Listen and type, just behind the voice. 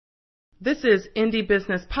This is Indie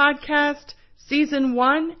Business Podcast, Season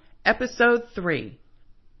 1, Episode 3.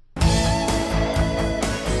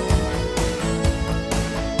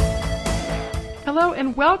 Hello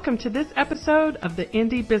and welcome to this episode of the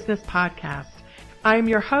Indie Business Podcast. I am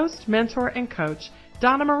your host, mentor, and coach,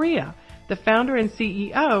 Donna Maria, the founder and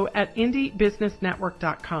CEO at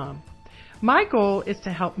IndieBusinessNetwork.com. My goal is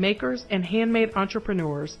to help makers and handmade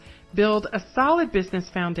entrepreneurs build a solid business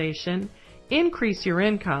foundation, increase your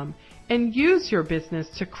income, and use your business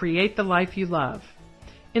to create the life you love.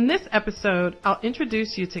 In this episode, I'll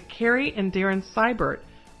introduce you to Carrie and Darren Seibert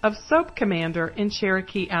of Soap Commander in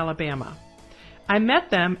Cherokee, Alabama. I met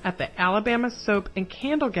them at the Alabama Soap and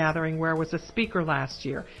Candle Gathering where I was a speaker last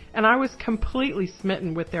year, and I was completely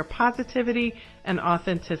smitten with their positivity and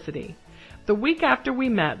authenticity. The week after we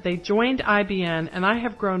met, they joined IBN, and I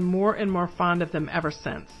have grown more and more fond of them ever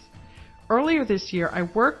since. Earlier this year, I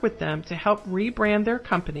worked with them to help rebrand their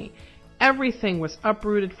company. Everything was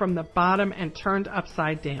uprooted from the bottom and turned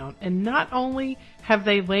upside down. And not only have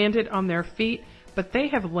they landed on their feet, but they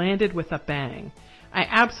have landed with a bang. I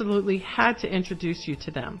absolutely had to introduce you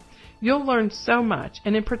to them. You'll learn so much,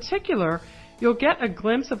 and in particular, you'll get a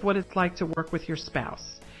glimpse of what it's like to work with your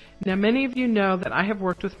spouse. Now, many of you know that I have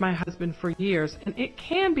worked with my husband for years, and it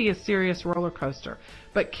can be a serious roller coaster.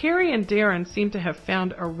 But Carrie and Darren seem to have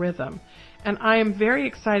found a rhythm. And I am very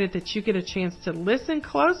excited that you get a chance to listen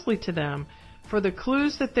closely to them for the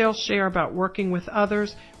clues that they'll share about working with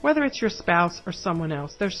others, whether it's your spouse or someone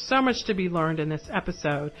else. There's so much to be learned in this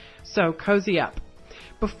episode, so cozy up.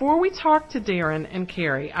 Before we talk to Darren and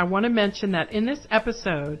Carrie, I want to mention that in this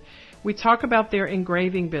episode, we talk about their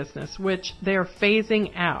engraving business, which they're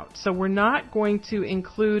phasing out. So we're not going to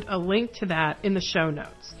include a link to that in the show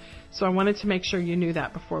notes. So I wanted to make sure you knew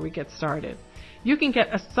that before we get started. You can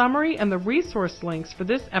get a summary and the resource links for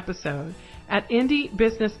this episode at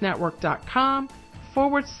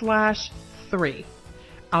IndieBusinessNetwork.com/3.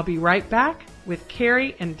 I'll be right back with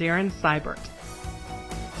Carrie and Darren Seibert.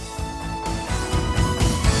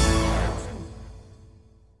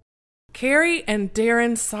 Carrie and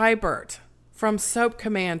Darren Seibert from Soap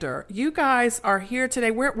Commander. You guys are here today.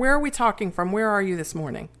 Where are we talking from? Where are you this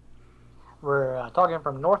morning? We're talking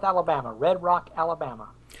from North Alabama, Red Rock, Alabama.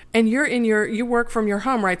 And you work from your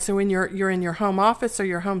home, right? So you're in your home office or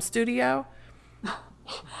your home studio?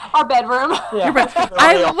 Our bedroom. Yeah.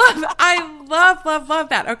 I love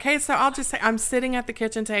that. Okay, so I'll just say I'm sitting at the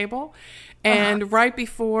kitchen table, and right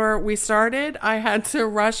before we started, I had to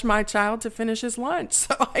rush my child to finish his lunch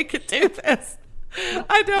so I could do this.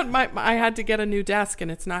 I had to get a new desk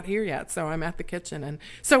and it's not here yet. So I'm at the kitchen. And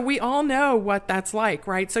so we all know what that's like,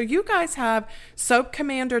 right? So you guys have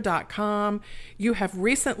soapcommander.com. You have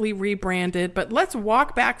recently rebranded, but let's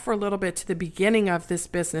walk back for a little bit to the beginning of this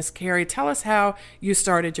business. Carrie, tell us how you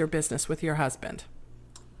started your business with your husband.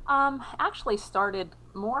 Actually started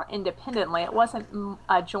more independently. It wasn't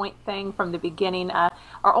a joint thing from the beginning.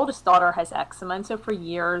 Our oldest daughter has eczema. And so for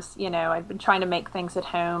years, I've been trying to make things at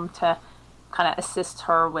home to kind of assist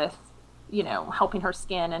her with, helping her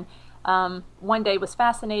skin. And one day was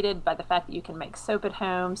fascinated by the fact that you can make soap at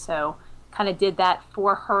home. So kind of did that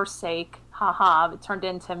for her sake. It turned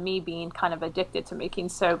into me being kind of addicted to making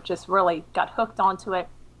soap, just really got hooked onto it.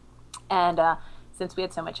 And since we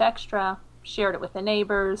had so much extra, shared it with the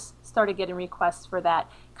neighbors, started getting requests for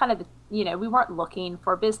that. Kind of, we weren't looking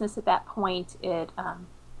for a business at that point. It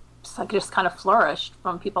just kind of flourished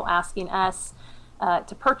from people asking us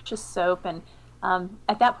to purchase soap. And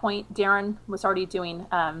at that point, Darren was already doing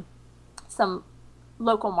some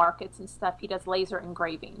local markets and stuff. He does laser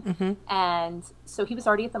engraving. Mm-hmm. And so he was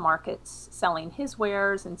already at the markets selling his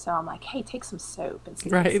wares. And so I'm like, hey, take some soap and see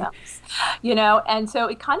what it sells. And so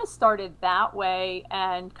it kind of started that way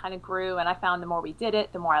and kind of grew. And I found the more we did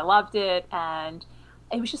it, the more I loved it. And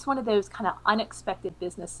it was just one of those kind of unexpected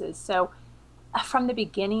businesses. So from the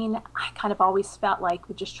beginning, I kind of always felt like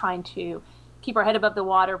we're just trying to keep our head above the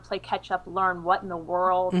water, play catch up, learn what in the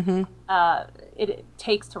world it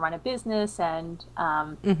takes to run a business and,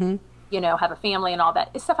 have a family and all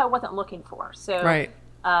that. It's stuff I wasn't looking for. So,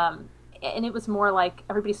 and it was more like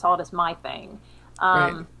everybody saw it as my thing.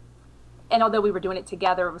 And although we were doing it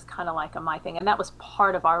together, it was kind of like a my thing. And that was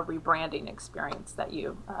part of our rebranding experience that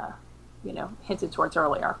you hinted towards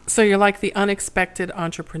earlier. So you're like the unexpected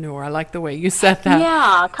entrepreneur. I like the way you said that.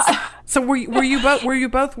 Yeah. So were you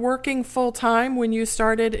both working full time when you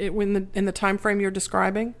started in the time frame you're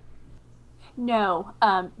describing? No.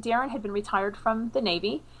 Darren had been retired from the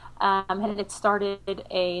Navy and had started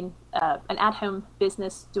an at-home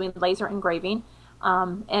business doing laser engraving.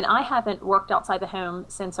 And I haven't worked outside the home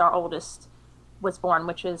since our oldest was born,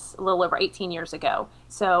 which is a little over 18 years ago.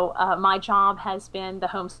 So my job has been the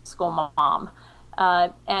homeschool mom.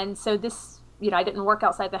 And so this, I didn't work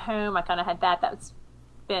outside the home. I kind of had that. That's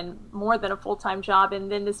been more than a full-time job.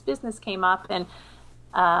 And then this business came up, and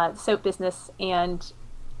soap business, and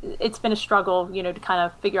it's been a struggle, to kind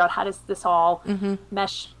of figure out how does this all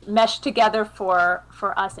mesh together for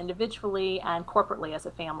us individually and corporately as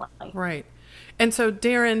a family. Right. And so,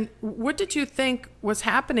 Darren, what did you think was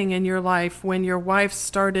happening in your life when your wife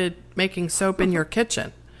started making soap in your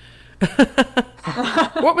kitchen?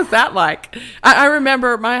 What was that like? I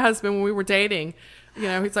remember my husband, when we were dating,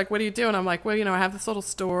 he's like, what do you do? And I'm like, well, I have this little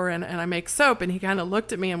store and I make soap. And he kind of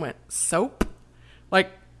looked at me and went, soap?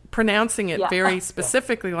 Like pronouncing it very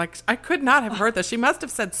specifically. Like, I could not have heard that. She must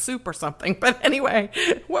have said soup or something. But anyway,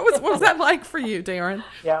 what was that like for you, Darren?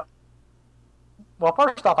 Yeah. Well,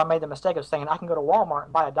 first off, I made the mistake of saying I can go to Walmart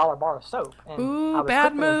and buy a $1 bar of soap. And ooh, I was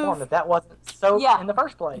bad quickly move. informed that wasn't soap in the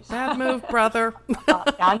first place. Bad move, brother.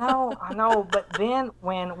 I know. But then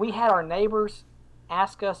when we had our neighbors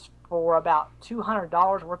ask us for about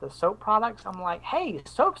 $200 worth of soap products, I'm like, hey,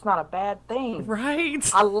 soap's not a bad thing. Right.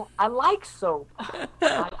 I like soap.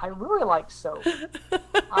 I really like soap.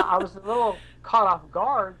 I was a little caught off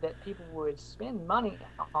guard that people would spend money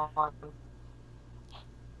on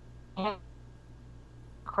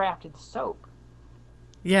crafted soap.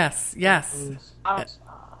 Yes. And I was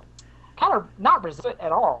kind of not resistant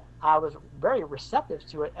at all. I was very receptive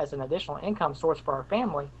to it as an additional income source for our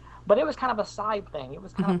family, but it was kind of a side thing. It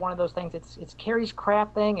was kind of one of those things. It's Carrie's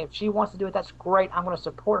craft thing. If she wants to do it, that's great. I'm going to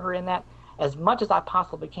support her in that as much as I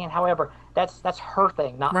possibly can. However, that's her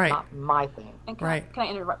thing, not my thing. And can I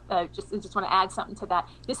interrupt? Just want to add something to that.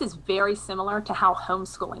 This is very similar to how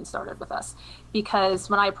homeschooling started with us, because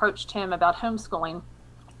when I approached him about homeschooling,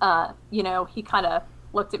 he kind of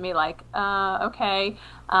looked at me like, okay,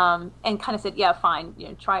 and kind of said, yeah, fine,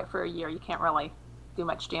 try it for a year. You can't really do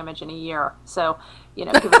much damage in a year, so give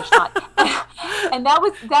it a shot. And that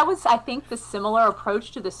was I think the similar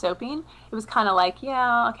approach to the soaping. It was kind of like,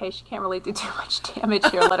 yeah, okay, she can't really do too much damage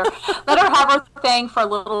here. Let her have her thing for a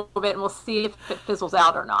little bit, and we'll see if it fizzles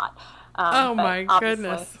out or not. Oh my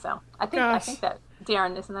goodness! So I think that,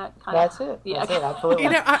 Darren, isn't that kind of? That's it. Yeah, that's it.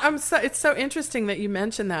 Absolutely. It's so interesting that you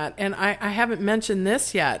mentioned that, and I haven't mentioned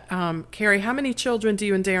this yet. Carrie, how many children do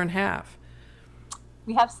you and Darren have?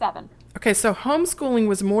 We have 7. Okay, so homeschooling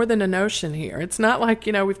was more than a notion here. It's not like,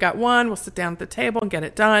 we've got one, we'll sit down at the table and get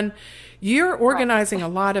it done. You're organizing a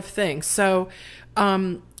lot of things. So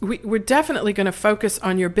we're definitely going to focus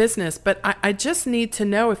on your business, but I just need to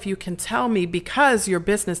know if you can tell me, because your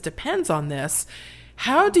business depends on this,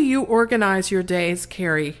 how do you organize your days,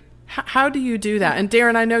 Carrie? How do you do that? And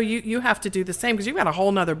Darren, I know you have to do the same because you've got a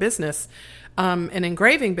whole nother business, an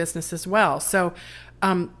engraving business as well. So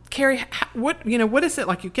Carrie, what is it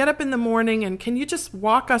like? You get up in the morning, and can you just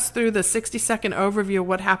walk us through the 60-second overview of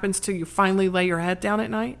what happens till you finally lay your head down at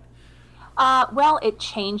night? Well, it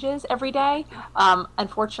changes every day,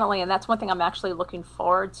 unfortunately, and that's one thing I'm actually looking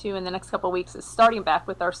forward to in the next couple of weeks, is starting back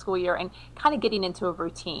with our school year and kind of getting into a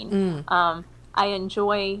routine. I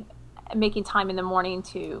enjoy making time in the morning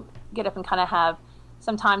to get up and kind of have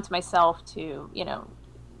some time to myself to,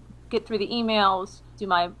 get through the emails, do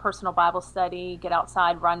my personal Bible study, get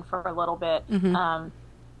outside, run for a little bit, and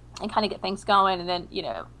kind of get things going. And then,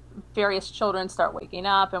 various children start waking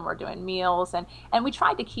up, and we're doing meals. And we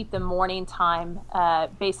tried to keep the morning time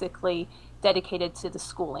basically dedicated to the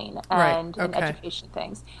schooling and education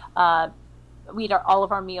things. We eat all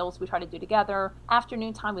of our meals we try to do together.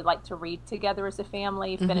 Afternoon time, we like to read together as a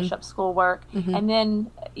family, finish up schoolwork. And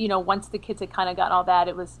then, once the kids had kind of got all that,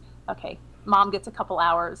 it was, okay, Mom gets a couple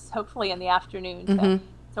hours, hopefully in the afternoon,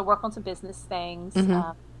 to work on some business things.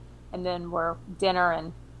 And then we're dinner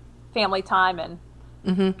and family time, and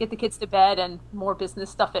get the kids to bed, and more business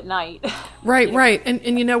stuff at night. Right.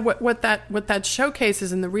 And what that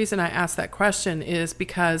showcases, and the reason I asked that question is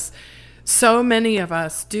because so many of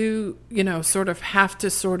us do, sort of have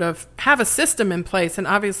to have a system in place and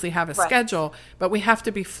obviously have a schedule, but we have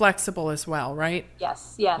to be flexible as well, right?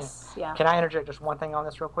 Yes. Yeah. Can I interject just one thing on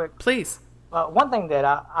this real quick? Please. One thing that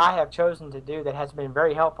I have chosen to do that has been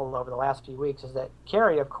very helpful over the last few weeks is that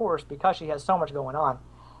Carrie, of course, because she has so much going on,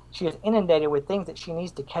 she is inundated with things that she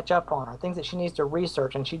needs to catch up on, or things that she needs to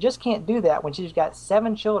research, and she just can't do that when she's got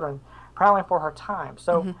 7 children prowling for her time.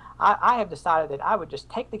 So I have decided that I would just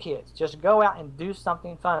take the kids, just go out and do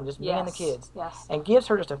something fun, just me and the kids, and gives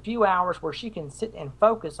her just a few hours where she can sit and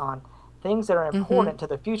focus on things that are important to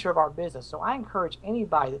the future of our business. So I encourage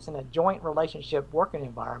anybody that's in a joint relationship working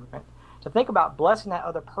environment to think about blessing that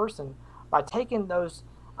other person by taking those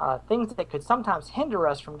things that could sometimes hinder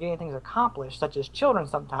us from getting things accomplished, such as children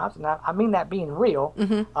sometimes, and I mean that being real,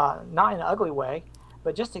 not in an ugly way,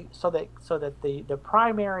 but just so that the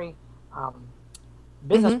primary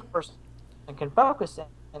business person can focus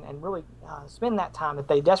and really spend that time that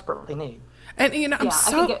they desperately need. And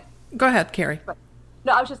go ahead, Carrie.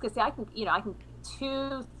 No, I was just gonna say I can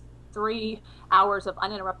 2-3 hours of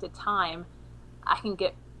uninterrupted time. I can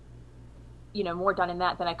get more done in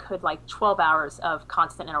that than I could like 12 hours of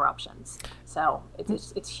constant interruptions. So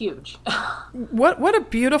it's huge. What a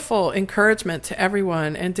beautiful encouragement to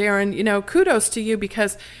everyone. And Darren, kudos to you,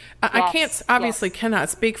 because I cannot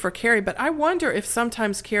speak for Carrie, but I wonder if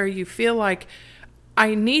sometimes, Carrie, you feel like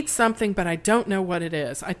I need something, but I don't know what it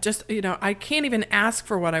is. I just, I can't even ask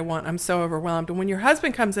for what I want. I'm so overwhelmed. And when your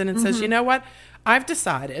husband comes in and says, you know what, I've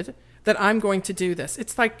decided that I'm going to do this.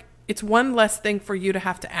 It's like, it's one less thing for you to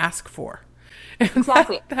have to ask for. And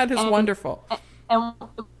exactly. That is wonderful. And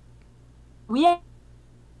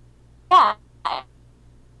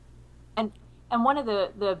one of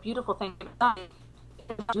the beautiful things that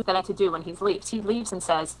I like to do when he leaves and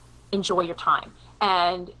says, enjoy your time.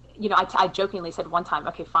 And I jokingly said one time,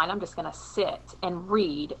 okay, fine, I'm just going to sit and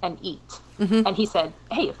read and eat. And he said,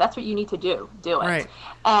 hey, if that's what you need to do it. Right.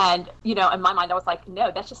 And, in my mind, I was like, no,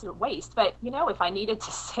 that's just a waste. But, if I needed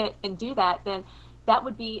to sit and do that, then that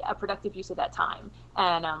would be a productive use of that time.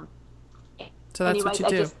 And so that's what you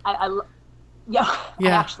do. I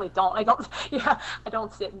actually don't. I don't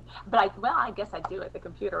sit. But I guess I do at the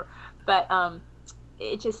computer. But I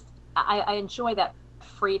enjoy that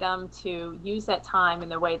freedom to use that time in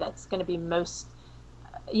the way that's going to be most,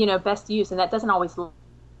 best use. And that doesn't always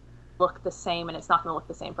look the same, and it's not going to look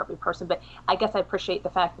the same for every person. But I guess I appreciate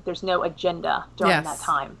the fact that there's no agenda during that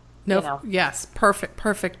time. Yes,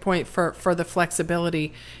 perfect point for the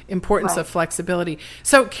flexibility, importance of flexibility.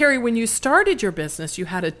 So, Carrie, when you started your business, you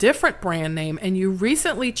had a different brand name, and you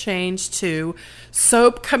recently changed to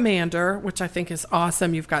Soap Commander, which I think is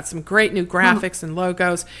awesome. You've got some great new graphics and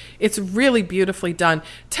logos. It's really beautifully done.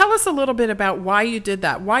 Tell us a little bit about why you did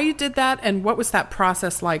that, and what was that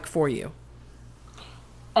process like for you?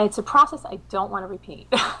 It's a process I don't want to repeat.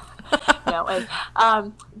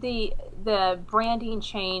 The branding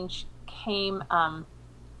change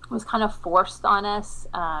was kind of forced on us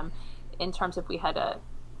in terms of we had a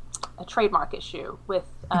trademark issue with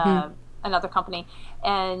another company,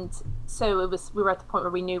 and so we were at the point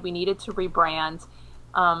where we knew we needed to rebrand.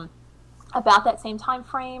 About that same time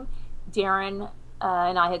frame, Darren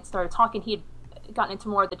and I had started talking. He had gotten into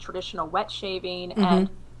more of the traditional wet shaving, and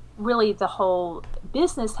really the whole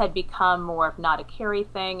business had become more of not a Carrie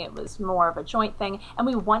thing. It was more of a joint thing. And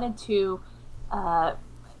we wanted to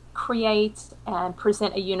create and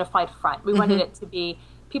present a unified front. We wanted it to be,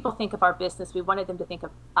 people think of our business, we wanted them to think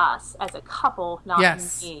of us as a couple, not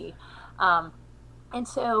me. And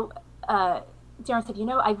so Darren said,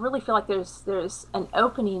 I really feel like there's an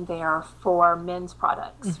opening there for men's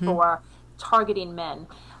products, for targeting men.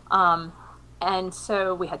 And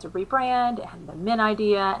so we had to rebrand, and the men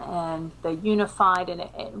idea and the unified, and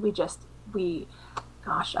I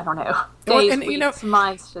don't know, days, weeks,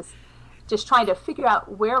 months, just trying to figure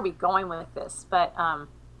out where are we going with this. But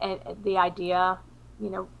and the idea,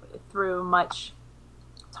 through much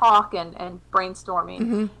talk and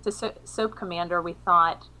brainstorming, to Soap Commander, we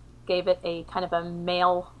thought gave it a kind of a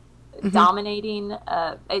male dominating.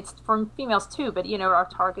 It's from females too, but our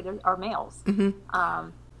target are males.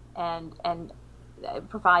 And it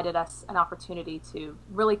provided us an opportunity to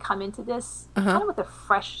really come into this kind of with a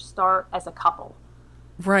fresh start as a couple.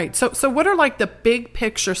 Right. So what are like the big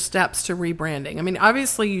picture steps to rebranding? I mean,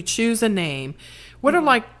 obviously you choose a name. What are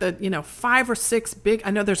like the, 5 or 6 big,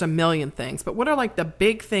 I know there's a million things, but what are like the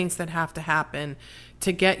big things that have to happen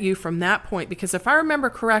to get you from that point? Because if I remember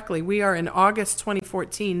correctly, we are in August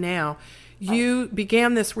 2014 now. You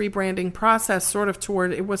began this rebranding process sort of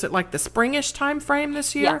toward, was it like the springish time frame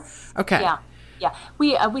this year? Yes. Okay. Yeah.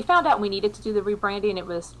 We found out we needed to do the rebranding. It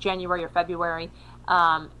was January or February.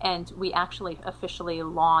 And we actually officially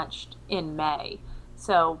launched in May.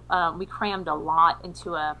 So we crammed a lot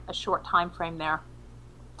into a short time frame there.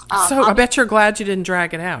 So I bet you're glad you didn't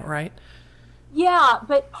drag it out, right? Yeah,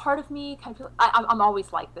 but part of me kind of feels, I'm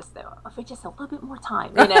always like this though. If it's just a little bit more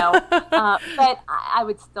time, but I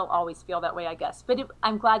would still always feel that way, I guess. But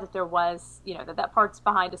I'm glad that there was, that part's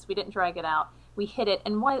behind us. We didn't drag it out. We hit it.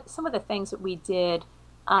 And some of the things that we did,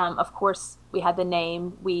 of course, we had the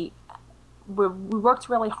name. We worked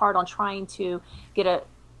really hard on trying to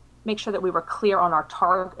make sure that we were clear on our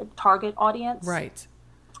target audience. Right.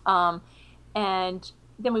 And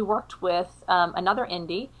then we worked with another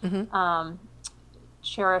indie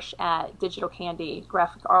Cherish at Digital Candy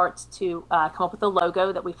Graphic Arts to come up with a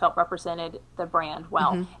logo that we felt represented the brand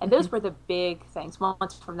well. Mm-hmm. And those were the big things.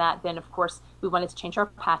 Once from that, then of course we wanted to change our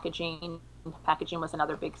packaging. Packaging was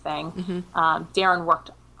another big thing. Mm-hmm. Darren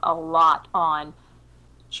worked a lot on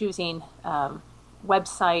choosing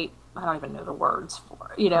website. I don't even know the words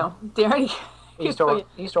for, Darren.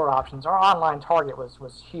 E-store options. Our online target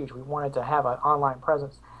was huge. We wanted to have an online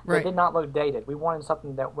presence that did not look dated. We wanted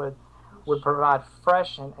something that would provide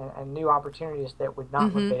fresh and new opportunities that would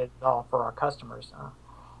not look dated at all for our customers.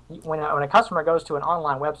 When a customer goes to an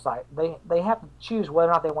online website, they have to choose whether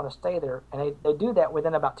or not they want to stay there, and they do that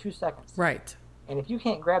within about 2 seconds. Right. And if you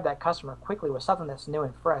can't grab that customer quickly with something that's new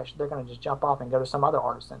and fresh, they're going to just jump off and go to some other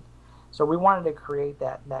artisan. So we wanted to create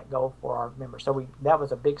that goal for our members. So that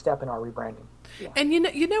was a big step in our rebranding. Yeah. And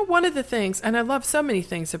you know one of the things, and I love so many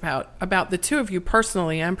things about the two of you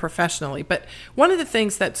personally and professionally, but one of the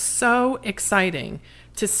things that's so exciting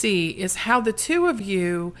to see is how the two of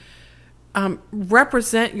you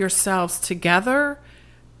represent yourselves together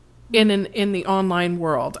in the online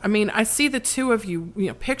world. I mean, I see the two of you,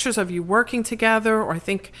 pictures of you working together, or I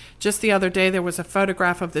think just the other day there was a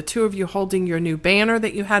photograph of the two of you holding your new banner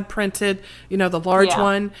that you had printed, the large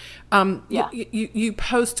one. You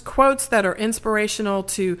post quotes that are inspirational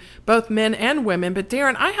to both men and women. But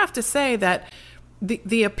Darren, I have to say that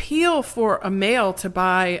the appeal for a male to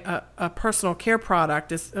buy a personal care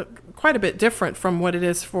product is quite a bit different from what it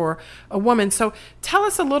is for a woman. So tell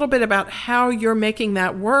us a little bit about how you're making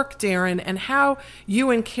that work, Darren, and how you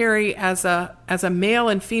and Carrie as a male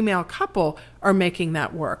and female couple are making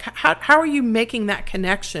that work. How are you making that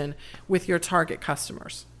connection with your target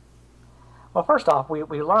customers? Well, first off, we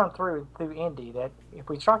learned through Indy that if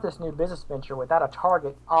we start this new business venture without a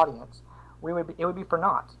target audience, it would be for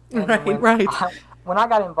naught. Right. When I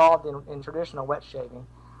got involved in traditional wet shaving,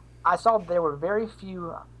 I saw that there were very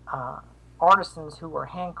few artisans who were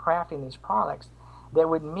handcrafting these products that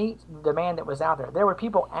would meet the demand that was out there. There were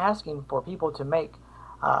people asking for people to make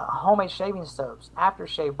homemade shaving soaps,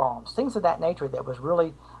 aftershave balms, things of that nature that was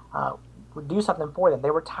really would do something for them.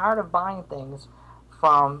 They were tired of buying things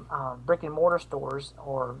from brick and mortar stores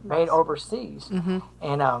or made overseas. Mm-hmm.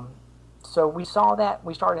 And so we saw that.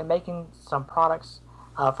 We started making some products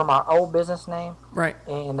from our old business name. Right.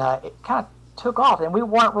 And it kind of took off, and we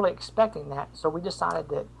weren't really expecting that. So we decided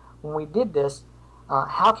that when we did this,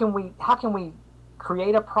 how can we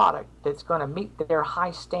create a product that's going to meet their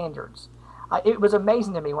high standards? It was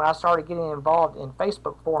amazing to me when I started getting involved in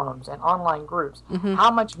Facebook forums and online groups,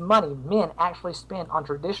 how much money men actually spend on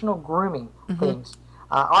traditional grooming things.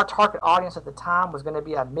 Our target audience at the time was going to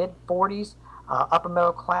be a mid-40s, upper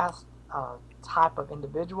middle class type of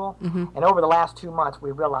individual. And over the last 2 months,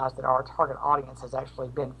 we realized that our target audience has actually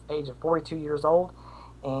been age of 42 years old,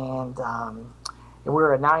 and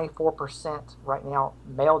we're at 94% right now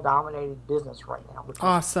male-dominated business right now, which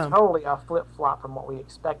awesome. is totally a flip-flop from what we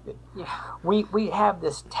expected. Yeah. We have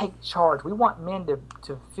this take charge. We want men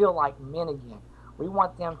to feel like men again. We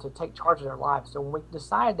want them to take charge of their lives. So when we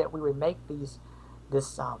decided that we would make this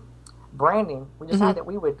branding, we decided that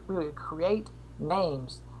we would create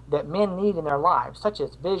names that men need in their lives, such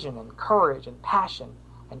as vision and courage and passion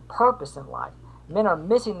and purpose in life. Men are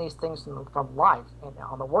missing these things from life and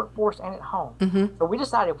on the workforce and at home. So we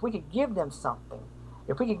decided if we could give them something,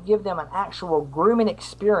 if we could give them an actual grooming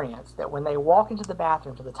experience, that when they walk into the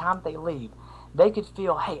bathroom to the time they leave, they could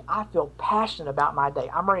feel, hey, I feel passionate about my day.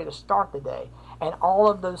 I'm ready to start the day. And all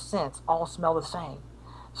of those scents all smell the same.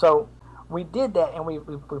 So we did that, and we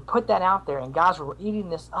put that out there, and guys were eating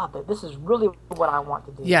this up, that this is really what I want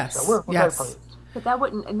to do. Yes. So we're very pleased. But that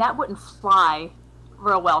wouldn't fly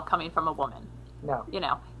real well coming from a woman. No.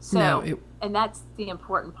 So, no, and that's the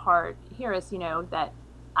important part here is, that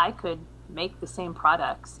I could make the same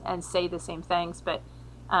products and say the same things, but,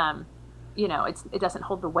 it doesn't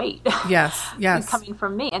hold the weight. Yes. coming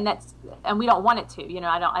from me. And we don't want it to,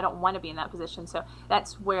 I don't want to be in that position. So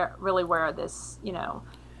that's where this,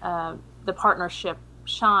 the partnership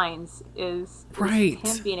shines is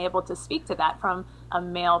him being able to speak to that from a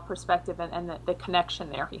male perspective and the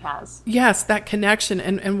connection there he has. Yes, that connection.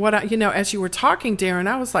 And what as you were talking, Darren,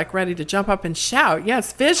 I was like ready to jump up and shout.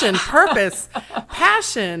 Yes, vision, purpose,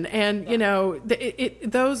 passion. And,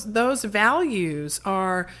 those values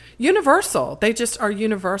are universal. They just are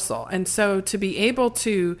universal. And so to be able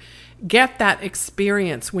to get that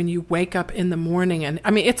experience when you wake up in the morning, and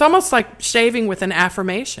I mean, it's almost like shaving with an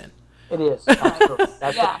affirmation. It is. Absolutely.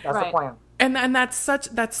 That's the plan. And that's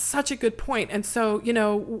such a good point. And so,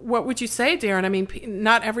 what would you say, Darren? I mean,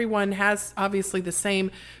 not everyone has obviously the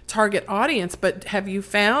same target audience, but have you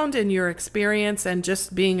found in your experience and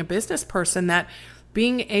just being a business person that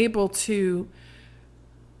being able to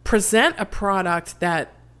present a product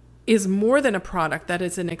that is more than a product, that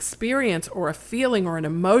is an experience or a feeling or an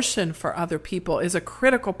emotion for other people, is a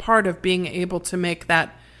critical part of being able to make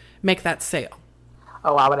that sale.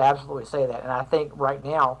 Oh, I would absolutely say that. And I think right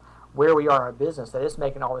now, where we are in our business, that it's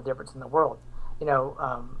making all the difference in the world. You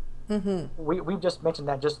know, we've just mentioned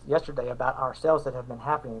that just yesterday about our sales that have been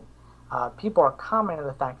happening. People are commenting on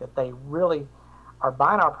the fact that they really are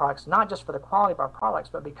buying our products, not just for the quality of our products,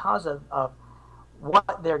 but because of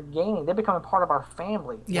what they're gaining. They're becoming part of our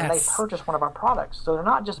family when they purchase one of our products. So they're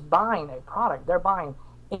not just buying a product, they're buying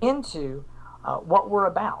into what we're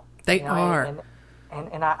about. They are.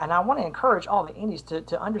 And I want to encourage all the indies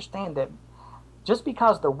to understand that just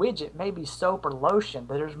because the widget may be soap or lotion,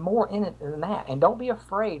 that there's more in it than that. And don't be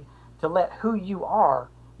afraid to let who you are,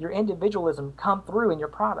 your individualism, come through in your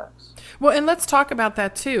products. Well, and let's talk about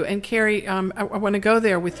that too. And Carrie, I want to go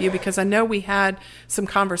there with you because I know we had some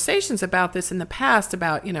conversations about this in the past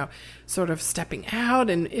about, you know, sort of stepping out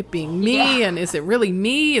and it being me, and is it really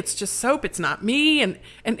me? It's just soap. It's not me. And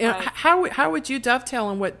right. How would you dovetail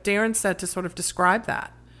on what Darren said to sort of describe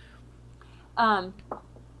that?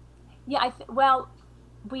 Well,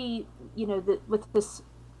 we, you know, with this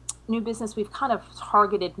new business, we've kind of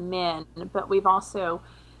targeted men, but we've also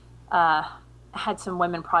had some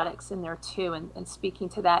women products in there too, and speaking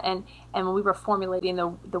to that. And when we were formulating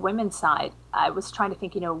the women's side, I was trying to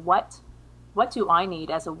think, you know, what do I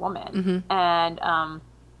need as a woman? Mm-hmm. And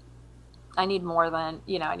I need more than,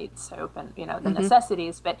 you know, I need soap and, you know, the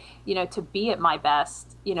necessities, but, you know, to be at my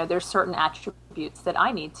best, you know, there's certain attributes that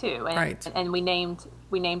I need too. And, right. And we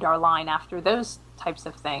named our line after those types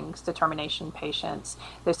of things: determination, patience,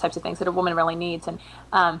 those types of things that a woman really needs. And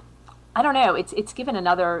I don't know, it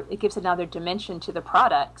gives another dimension to the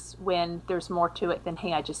products when there's more to it than,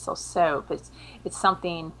 hey, I just sell soap. It's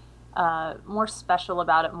something more special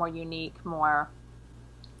about it, more unique, more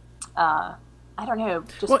I don't know,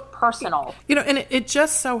 just personal. You know, and it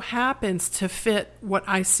just so happens to fit what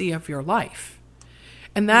I see of your life.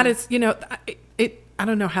 And that is, you know, I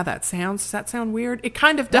don't know how that sounds. Does that sound weird? It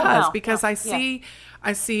kind of does, because I see,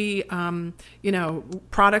 you know,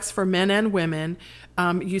 products for men and women.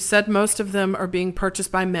 You said most of them are being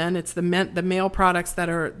purchased by men. It's the male products that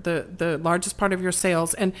are the largest part of your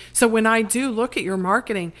sales. And so when I do look at your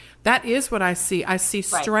marketing, that is what I see. I see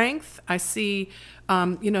strength. Right. I see,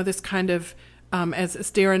 you know, this kind of, as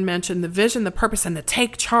Darren mentioned, the vision, the purpose, and the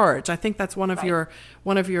take charge. I think that's one of your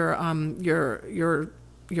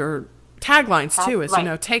taglines too, is, you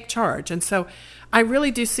know, take charge. And so I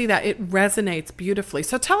really do see that. It resonates beautifully.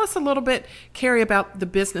 So tell us a little bit, Carrie, about the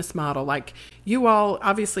business model. Like, you all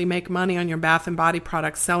obviously make money on your bath and body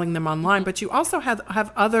products, selling them online, but you also have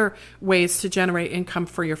other ways to generate income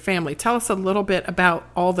for your family. Tell us a little bit about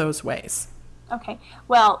all those ways. Okay.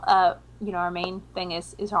 Well, you know, our main thing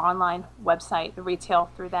is our online website, the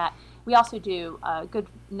retail through that. We also do a good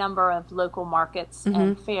number of local markets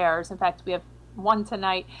and fairs. In fact, we have one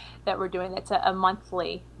tonight that we're doing. It's a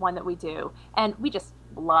monthly one that we do, and we just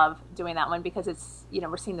love doing that one because it's, you know,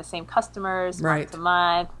 we're seeing the same customers month to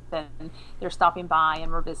month, and they're stopping by and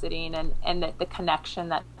we're visiting, and the connection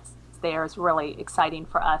that's there is really exciting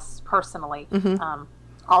for us personally.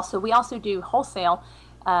 Also, we also do wholesale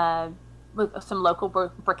with some local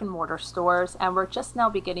brick and mortar stores, and we're just now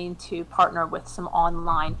beginning to partner with some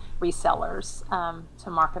online resellers to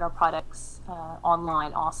market our products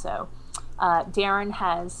online also. Darren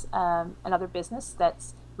has another business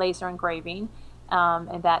that's laser engraving,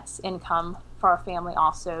 and that's income for our family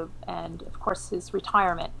also, and of course his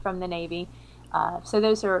retirement from the Navy. So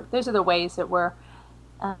those are the ways that we're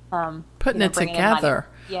putting it together.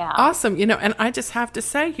 Yeah, awesome. You know, and I just have to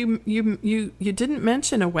say, you didn't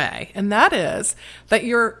mention a way, and that is that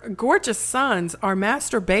your gorgeous sons are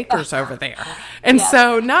master bakers over there. And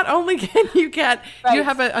so not only can you get, you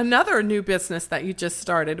have another new business that you just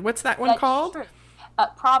started. What's that one called?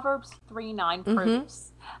 Proverbs 3:9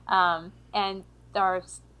 Produce. And our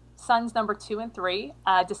sons number 2 and 3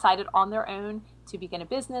 decided on their own to begin a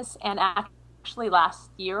business, and actually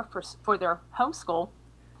last year for their homeschool,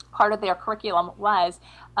 part of their curriculum was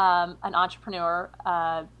an entrepreneur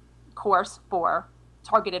course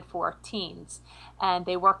targeted for teens, and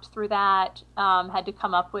they worked through that. Had to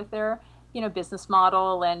come up with their, you know, business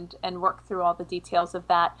model and work through all the details of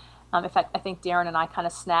that. In fact, I think Darren and I kind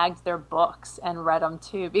of snagged their books and read them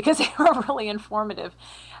too because they were really informative.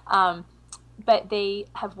 But they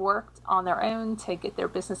have worked on their own to get their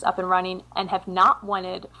business up and running and have not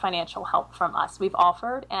wanted financial help from us. We've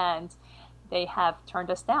offered, and they have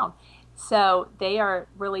turned us down. So they are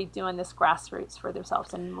really doing this grassroots for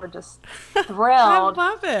themselves, and we're just thrilled. I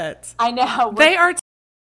love it. I know. They are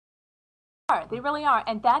They really are.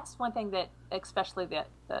 And that's one thing that, especially the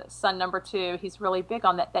son number 2, he's really big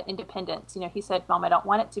on that independence. You know, he said, Mom, I don't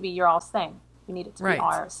want it to be your all's thing. We need it to be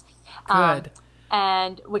ours. Good.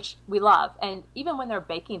 And which we love. And even when they're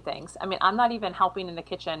baking things, I mean, I'm not even helping in the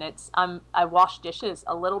kitchen. I wash dishes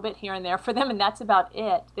a little bit here and there for them, and that's about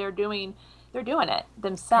it. They're doing it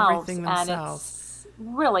themselves. Everything and themselves. It's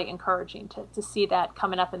really encouraging to see that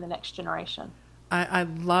coming up in the next generation. I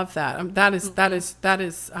love that. That is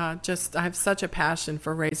just, I have such a passion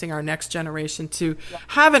for raising our next generation to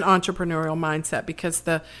have an entrepreneurial mindset, because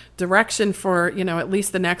the direction for, you know, at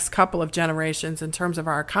least the next couple of generations in terms of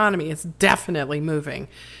our economy is definitely moving.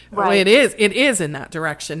 Right. It is in that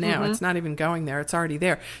direction now. It's not even going there. It's already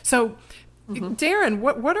there. So Darren,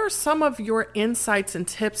 what are some of your insights and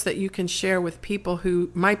tips that you can share with people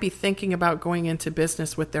who might be thinking about going into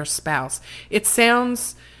business with their spouse? It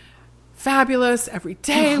sounds fabulous. Every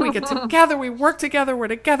day we get together, we work together, we're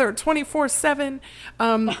together 24/7.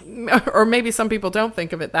 Or maybe some people don't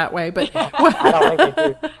think of it that way, but I don't think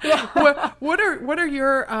they do.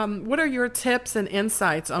 what are your tips and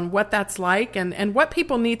insights on what that's like, and what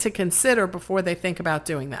people need to consider before they think about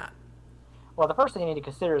doing that? Well, the first thing you need to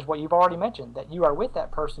consider is what you've already mentioned, that you are with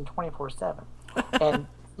that person 24/7. And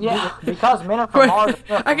because men are from Mars.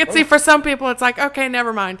 I can see for some people it's like, okay,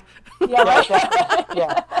 never mind.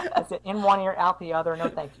 It's in one ear, out the other. No,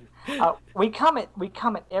 thank you. We come at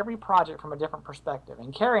every project from a different perspective,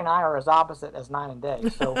 and Carrie and I are as opposite as night and day.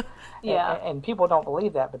 So, and people don't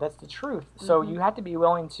believe that, but that's the truth. So you have to be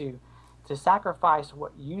willing to sacrifice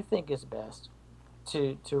what you think is best.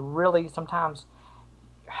 To really sometimes.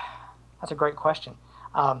 That's a great question.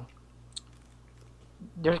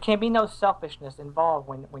 There can be no selfishness involved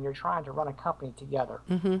when you're trying to run a company together,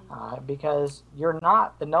 because you're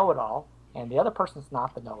not the know-it-all, and the other person's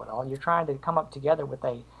not the know-it-all. You're trying to come up together with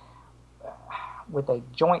a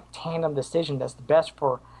joint tandem decision that's the best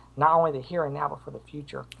for not only the here and now, but for the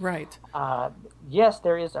future. Right. Yes,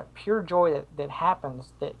 there is a pure joy that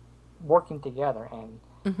happens that working together, and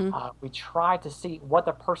we try to see what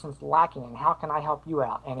the person's lacking and how can I help you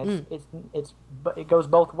out, and it goes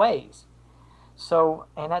both ways. So,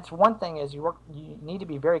 and that's one thing as you work, you need to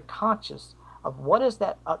be very conscious of what is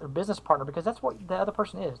that other business partner, because that's what the other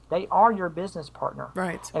person is. They are your business partner.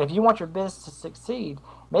 Right. And if you want your business to succeed,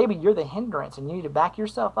 maybe you're the hindrance, and you need to back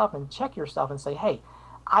yourself up and check yourself and say, hey,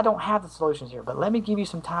 I don't have the solutions here, but let me give you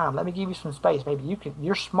some time. Let me give you some space. Maybe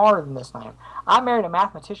you're smarter than this man. I married a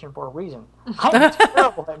mathematician for a reason. I'm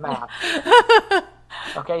terrible at math.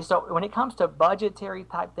 Okay, so when it comes to budgetary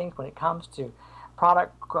type things, when it comes to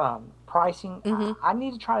product pricing, I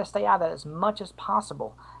need to try to stay out of that as much as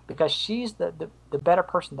possible, because she's the better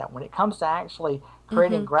person. That when it comes to actually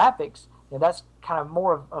creating graphics, that's kind of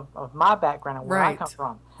more of my background and where I come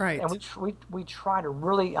from. Right. And we try to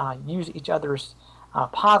really use each other's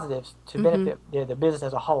positives to benefit the business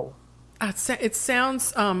as a whole. It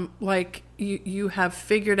sounds like you have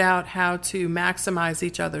figured out how to maximize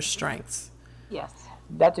each other's strengths. Yes.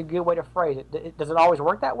 That's a good way to phrase it. Does it always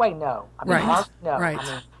work that way? No. I mean, no. Right. I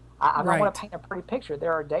mean, I don't want to paint a pretty picture.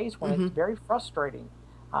 There are days when it's very frustrating.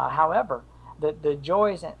 However, the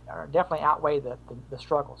joys are definitely outweigh the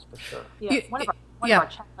struggles, for sure. Yeah. One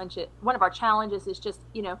of our challenges is just,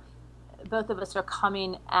 both of us are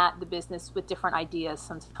coming at the business with different ideas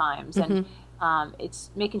sometimes, and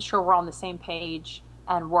it's making sure we're on the same page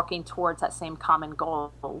and working towards that same common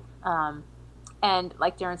goal. And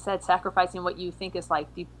like Darren said, sacrificing what you think is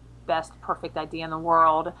like the best, perfect idea in the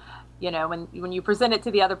world. When you present it to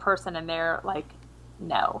the other person and they're like,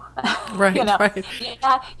 no, right.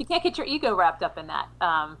 You can't get your ego wrapped up in that.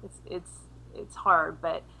 It's hard,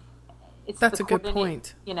 but that's a good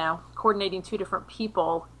point. Coordinating two different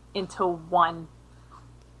people into one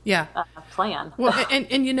plan. Well,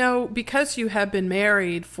 and because you have been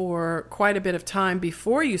married for quite a bit of time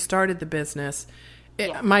before you started the business,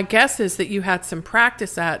 my guess is that you had some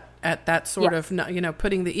practice at that sort of,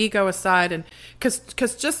 putting the ego aside, and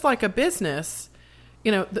because just like a business,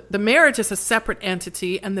 the marriage is a separate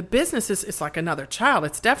entity, and the business is like another child.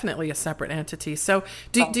 It's definitely a separate entity. So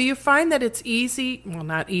do you find that it's easy, well,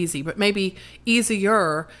 not easy, but maybe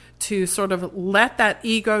easier to sort of let that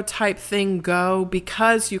ego type thing go,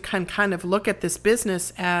 because you can kind of look at this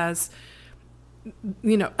business as,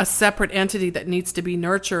 a separate entity that needs to be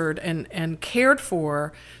nurtured and cared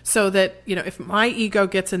for, so that, if my ego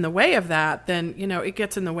gets in the way of that, then, it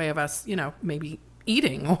gets in the way of us, maybe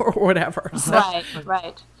eating or whatever. So.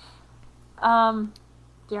 Right. Darren,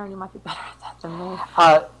 you might be better at that than me.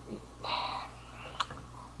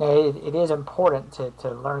 It is important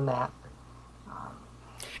to learn that.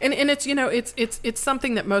 And it's, it's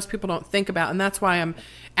something that most people don't think about. And that's why I'm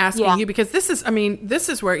asking you, because this is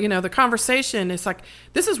where, the conversation is like,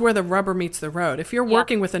 this is where the rubber meets the road. If you're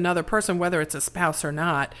working with another person, whether it's a spouse or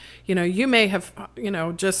not, you may have,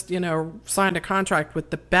 just, signed a contract with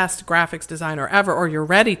the best graphics designer ever, or you're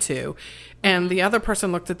ready to. And the other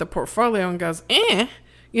person looked at the portfolio and goes, right.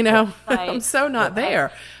 I'm so not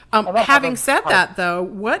there. Having said that, though,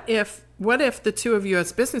 what if the two of you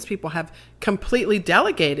as business people have completely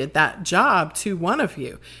delegated that job to one of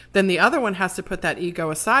you? Then the other one has to put that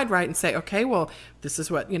ego aside, right, and say, okay, well, this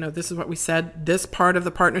is what we said, this part of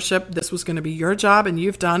the partnership, this was going to be your job and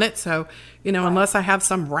you've done it. So, unless I have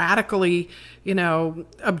some radically,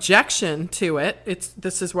 objection to it,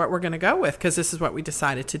 this is what we're going to go with because this is what we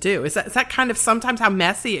decided to do. Is that kind of sometimes how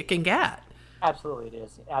messy it can get? Absolutely, it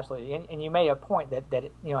is. Absolutely. And you made a point that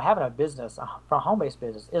having a business, a home-based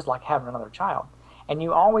business, is like having another child. And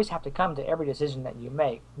you always have to come to every decision that you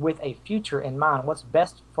make with a future in mind, what's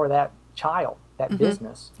best for that child, that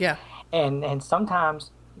business. Yeah. And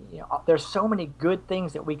sometimes, there's so many good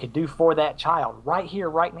things that we could do for that child right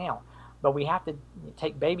here, right now. But we have to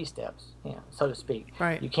take baby steps, so to speak.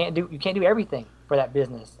 Right. You can't do everything for that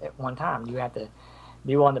business at one time. You have to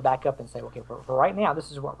be willing to back up and say, okay, for right now,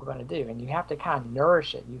 this is what we're going to do. And you have to kind of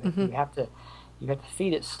nourish it. You have to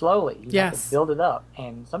feed it slowly. You have to build it up.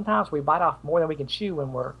 And sometimes we bite off more than we can chew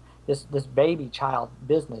when we're this baby child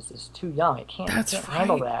business is too young. It can't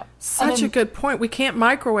handle that. Such a good point. We can't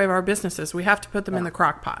microwave our businesses. We have to put them in the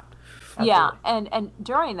crock pot. Absolutely. Yeah, and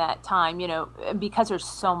during that time, because there's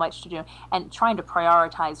so much to do, and trying to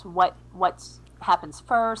prioritize what happens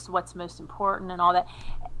first, what's most important, and all that.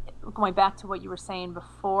 Going back to what you were saying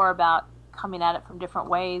before about coming at it from different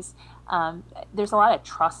ways, there's a lot of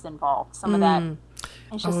trust involved. Some of that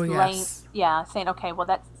is just saying, okay,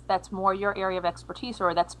 well, that's more your area of expertise,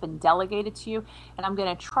 or that's been delegated to you, and I'm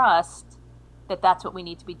going to trust that that's what we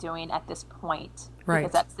need to be doing at this point,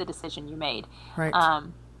 because that's the decision you made. Right.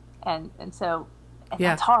 So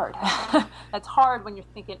that's hard. That's hard when you're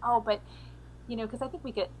thinking, but because I think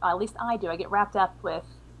we get, at least I do, I get wrapped up with,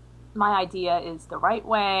 my idea is the right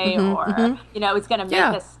way, or it's going to make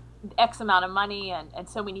us X amount of money, and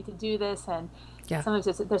so we need to do this. And sometimes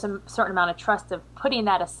there's a certain amount of trust of putting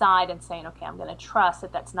that aside and saying, okay, I'm going to trust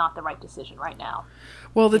that that's not the right decision right now.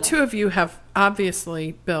 Well, the two of you have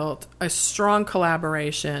obviously built a strong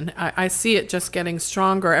collaboration. I see it just getting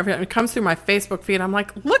stronger. Every time it comes through my Facebook feed, I'm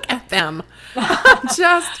like, look at them. I'm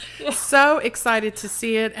just so excited to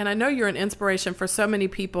see it. And I know you're an inspiration for so many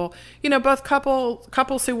people, both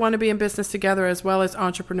couples who want to be in business together, as well as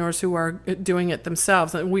entrepreneurs who are doing it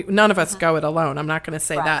themselves. And none of us go it alone. I'm not going to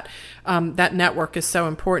say that. That network is so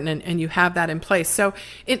important, and you have that in place. So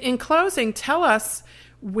in closing, tell us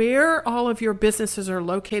where all of your businesses are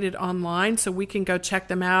located online so we can go check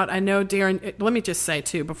them out. I know Darren, let me just say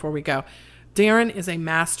too before we go, Darren is a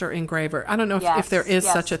master engraver. I don't know if there is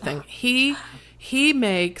such a thing. He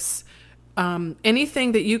makes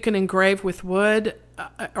anything that you can engrave with wood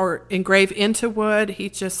or engrave into wood.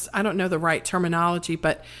 I don't know the right terminology,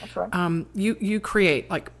 but you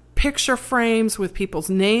create like picture frames with people's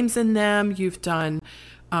names in them. You've done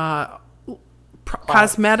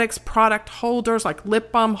cosmetics product holders, like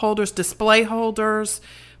lip balm holders, display holders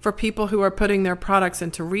for people who are putting their products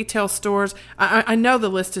into retail stores. I know the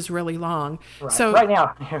list is really long. Right. So right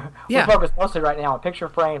now, we focus mostly right now on picture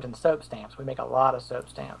frames and soap stamps. We make a lot of soap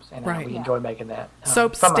stamps, and we enjoy making that.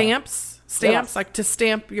 Soap stamps, like to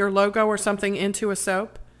stamp your logo or something into a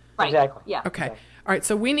soap? Right. Exactly. Yeah. Okay. Exactly. All right,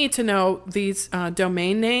 so we need to know these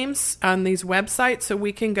domain names on these websites so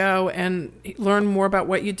we can go and learn more about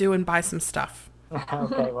what you do and buy some stuff.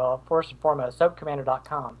 Okay, well, first and foremost,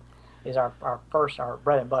 SoapCommander.com is our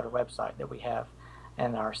bread and butter website that we have.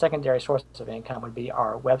 And our secondary source of income would be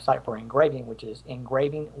our website for engraving, which is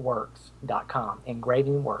engravingworks.com.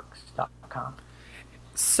 Engravingworks.com.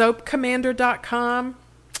 SoapCommander.com.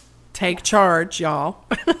 Take charge, y'all.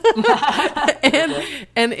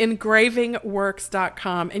 and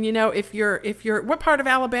engravingworks.com. And if you're what part of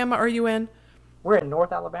Alabama are you in? We're in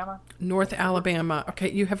North Alabama. North Alabama. Okay,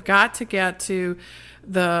 you have got to get to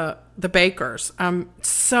the bakers. I'm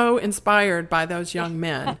so inspired by those young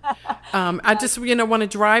men. I just want to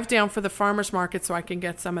drive down for the farmers market so I can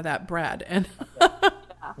get some of that bread. And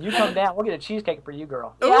you come down, we'll get a cheesecake for you,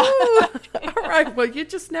 girl. Ooh, all right. Well, you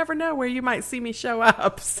just never know where you might see me show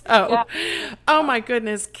up. So, oh my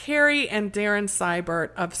goodness, Carrie and Darren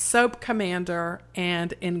Seibert of Soap Commander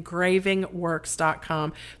and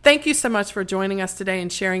engravingworks.com. Thank you so much for joining us today and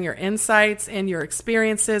sharing your insights and your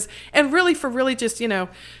experiences, and really just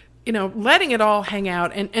letting it all hang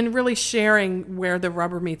out and really sharing where the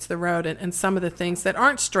rubber meets the road and some of the things that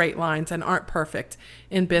aren't straight lines and aren't perfect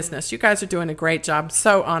in business. You guys are doing a great job. I'm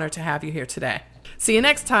so honored to have you here today. See you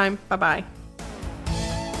next time. Bye-bye.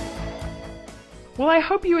 Well, I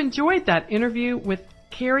hope you enjoyed that interview with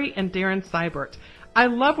Carrie and Darren Seibert. I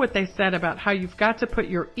love what they said about how you've got to put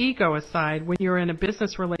your ego aside when you're in a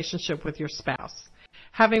business relationship with your spouse.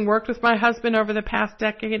 Having worked with my husband over the past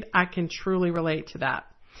decade, I can truly relate to that.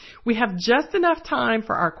 We have just enough time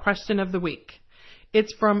for our question of the week.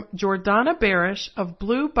 It's from Jordana Barish of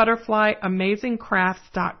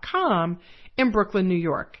BlueButterflyAmazingCrafts.com in Brooklyn, New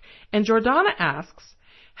York. And Jordana asks,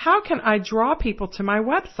 how can I draw people to my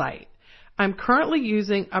website? I'm currently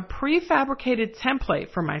using a prefabricated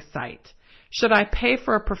template for my site. Should I pay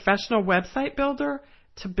for a professional website builder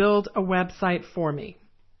to build a website for me?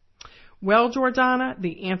 Well, Jordana,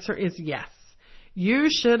 the answer is yes. You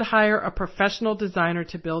should hire a professional designer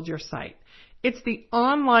to build your site. It's the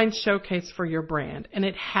online showcase for your brand, and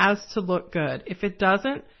it has to look good. If it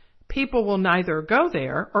doesn't, people will neither go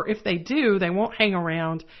there, or if they do, they won't hang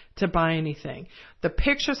around to buy anything. The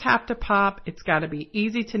pictures have to pop, it's got to be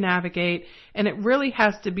easy to navigate, and it really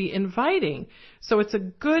has to be inviting. So it's a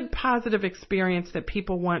good, positive experience that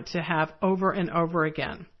people want to have over and over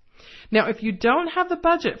again. Now, if you don't have the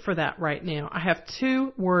budget for that right now, I have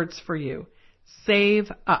 2 words for you. Save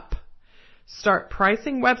up. Start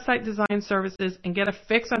pricing website design services and get a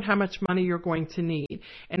fix on how much money you're going to need,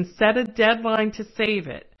 and set a deadline to save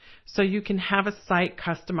it so you can have a site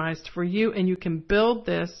customized for you and you can build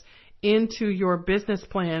this into your business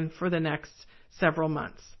plan for the next several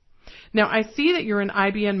months. Now, I see that you're an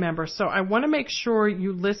IBN member, so I want to make sure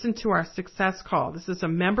you listen to our success call. This is a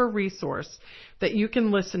member resource that you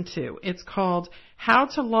can listen to. It's called How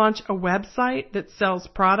to Launch a Website That Sells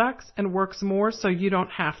Products and Works More So You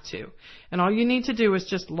Don't Have to. And all you need to do is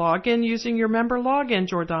just log in using your member login,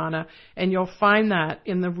 Jordana, and you'll find that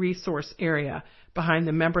in the resource area behind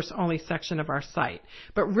the members only section of our site.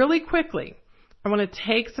 But really quickly, I want to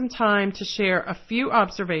take some time to share a few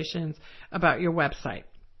observations about your website.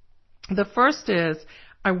 The first is,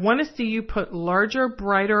 I want to see you put larger,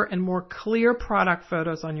 brighter, and more clear product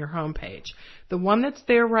photos on your homepage. The one that's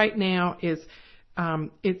there right now is,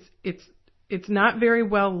 it's not very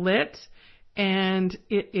well lit, and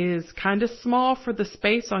it is kind of small for the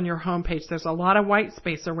space on your homepage. There's a lot of white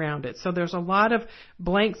space around it, so there's a lot of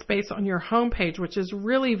blank space on your homepage, which is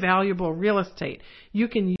really valuable real estate. You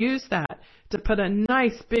can use that to put a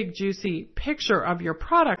nice, big, juicy picture of your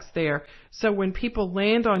products there, so when people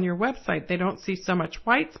land on your website, they don't see so much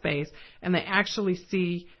white space, and they actually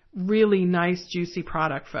see really nice, juicy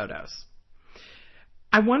product photos.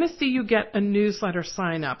 I want to see you get a newsletter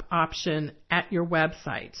sign-up option at your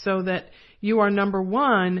website so that you are, number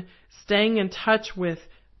one, staying in touch with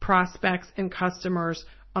prospects and customers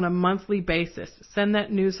on a monthly basis. Send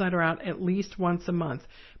that newsletter out at least once a month.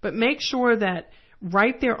 But make sure that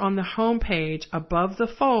right there on the home page above the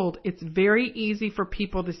fold, it's very easy for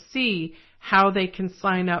people to see how they can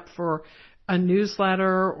sign up for a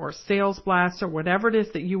newsletter or sales blast or whatever it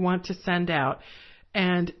is that you want to send out.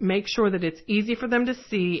 And make sure that it's easy for them to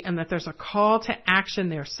see and that there's a call to action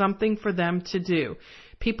there, something for them to do.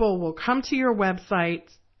 People will come to your website.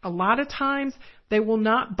 A lot of times they will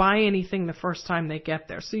not buy anything the first time they get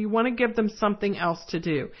there. So you want to give them something else to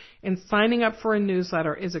do. And signing up for a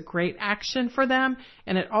newsletter is a great action for them,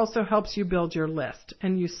 and it also helps you build your list.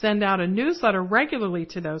 And you send out a newsletter regularly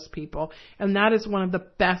to those people, and that is one of the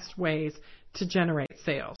best ways to generate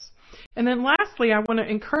sales. And then lastly, I want to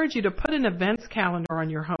encourage you to put an events calendar on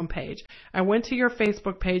your homepage. I went to your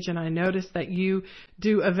Facebook page and I noticed that you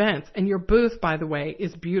do events, and your booth, by the way,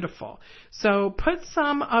 is beautiful. So put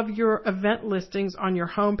some of your event listings on your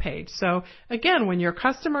homepage. So again, when your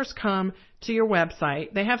customers come to your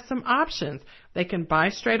website, they have some options. They can buy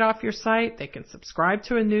straight off your site, they can subscribe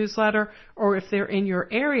to a newsletter, or if they're in your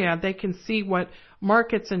area, they can see what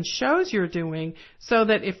markets and shows you're doing, so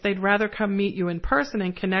that if they'd rather come meet you in person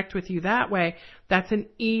and connect with you that way, that's an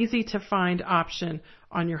easy to find option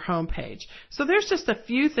on your homepage. So there's just a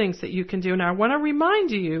few things that you can do. And I want to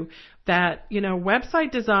remind you that,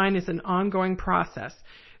 website design is an ongoing process.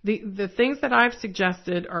 The things that I've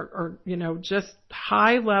suggested are just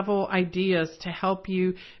high-level ideas to help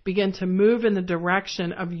you begin to move in the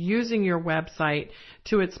direction of using your website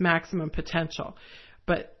to its maximum potential.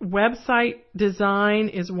 But website design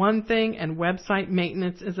is one thing and website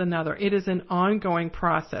maintenance is another. It is an ongoing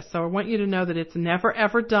process. So I want you to know that it's never,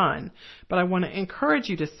 ever done. But I want to encourage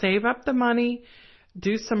you to save up the money,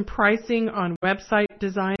 do some pricing on website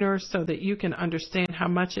designers so that you can understand how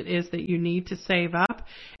much it is that you need to save up,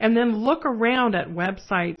 and then look around at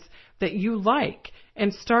websites that you like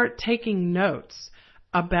and start taking notes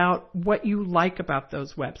about what you like about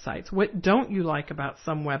those websites, what don't you like about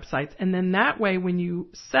some websites. And then that way, when you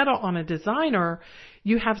settle on a designer,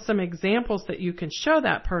 you have some examples that you can show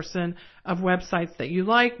that person of websites that you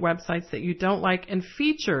like, websites that you don't like, and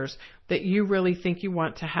features that you really think you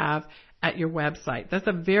want to have at your website. That's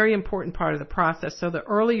a very important part of the process. So the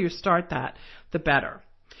earlier you start that, the better.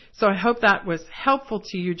 So I hope that was helpful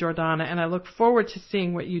to you, Jordana, and I look forward to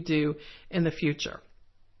seeing what you do in the future.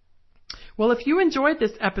 Well, if you enjoyed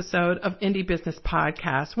this episode of Indie Business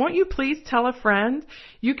Podcast, won't you please tell a friend?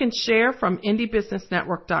 You can share from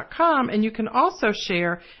indiebusinessnetwork.com, and you can also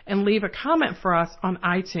share and leave a comment for us on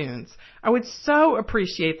iTunes. I would so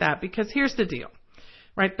appreciate that, because here's the deal,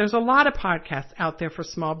 right? There's a lot of podcasts out there for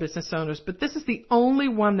small business owners, but this is the only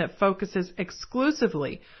one that focuses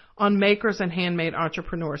exclusively on makers and handmade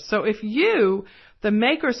entrepreneurs. So if you, the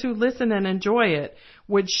makers who listen and enjoy it,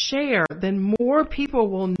 would share, then more people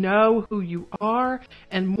will know who you are,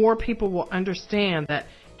 and more people will understand that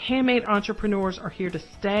handmade entrepreneurs are here to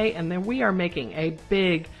stay, and then we are making a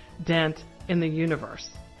big dent in the universe.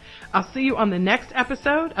 I'll see you on the next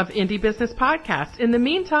episode of Indie Business Podcast. In the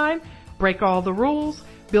meantime, break all the rules,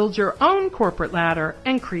 build your own corporate ladder,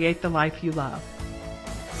 and create the life you love.